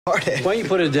Why don't you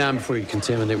put it down before you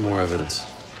contaminate more evidence?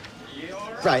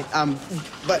 Right,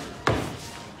 but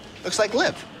looks like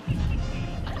Liv.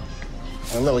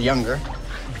 A little younger.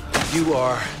 You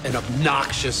are an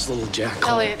obnoxious little jackhole.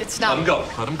 Elliot, it's not. Let him go.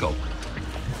 Let him go.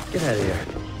 Get out of here.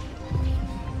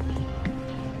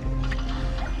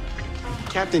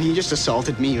 Captain, he just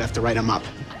assaulted me. You have to write him up.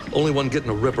 Only one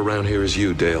getting a rip around here is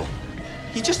you, Dale.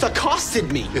 He just accosted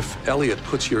me. If Elliot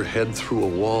puts your head through a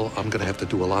wall, I'm gonna have to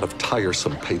do a lot of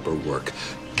tiresome paperwork.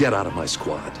 Get out of my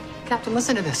squad. Captain,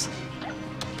 listen to this.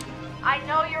 I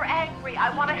know you're angry.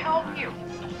 I want to help you.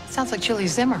 Sounds like Julie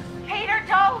Zimmer. Peter,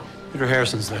 don't! Peter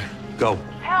Harrison's there. Go.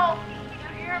 Help!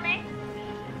 You hear me?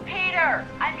 Peter,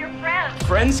 I'm your friend.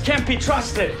 Friends can't be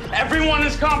trusted. Everyone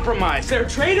is compromised. There are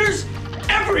traitors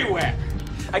everywhere.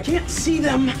 I can't see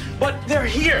them, but they're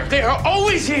here. They are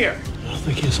always here. I don't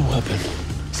think he has a weapon.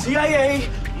 CIA,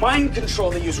 mind control.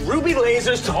 They use ruby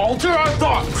lasers to alter our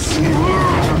thoughts.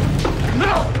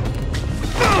 No!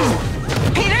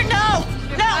 Peter, no!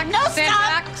 No, Stand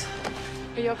stop! back.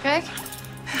 Are you okay?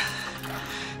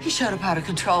 He shot up out of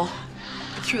control.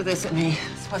 Threw this at me.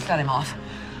 It's what got him off.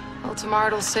 Well, tomorrow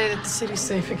it'll say that the city's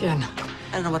safe again.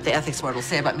 I don't know what the ethics board will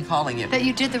say about me calling you. That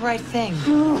you did the right thing.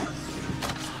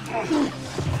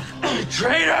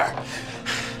 Traitor!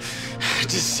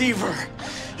 Deceiver!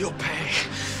 You'll pay.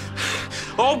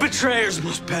 All betrayers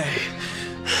must pay.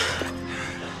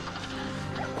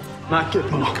 Not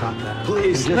getting a cop now.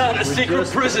 Please, not a secret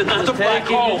prison, not the black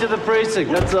hole. Take you to the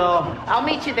precinct, that's all. I'll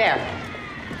meet you there.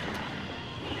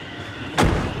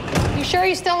 You sure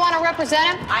you still want to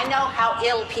represent him? I know how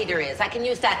ill Peter is. I can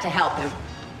use that to help him.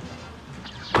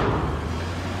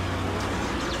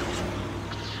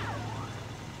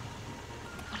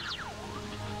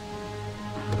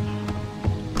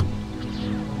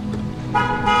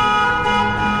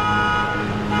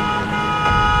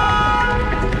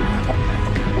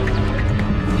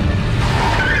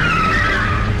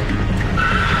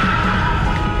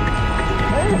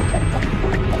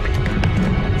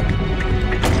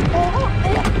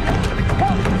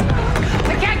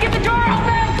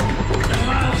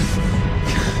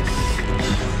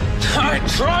 I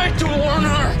tried to warn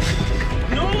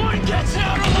her. No one gets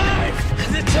out alive.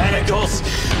 The tentacles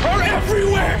are everywhere.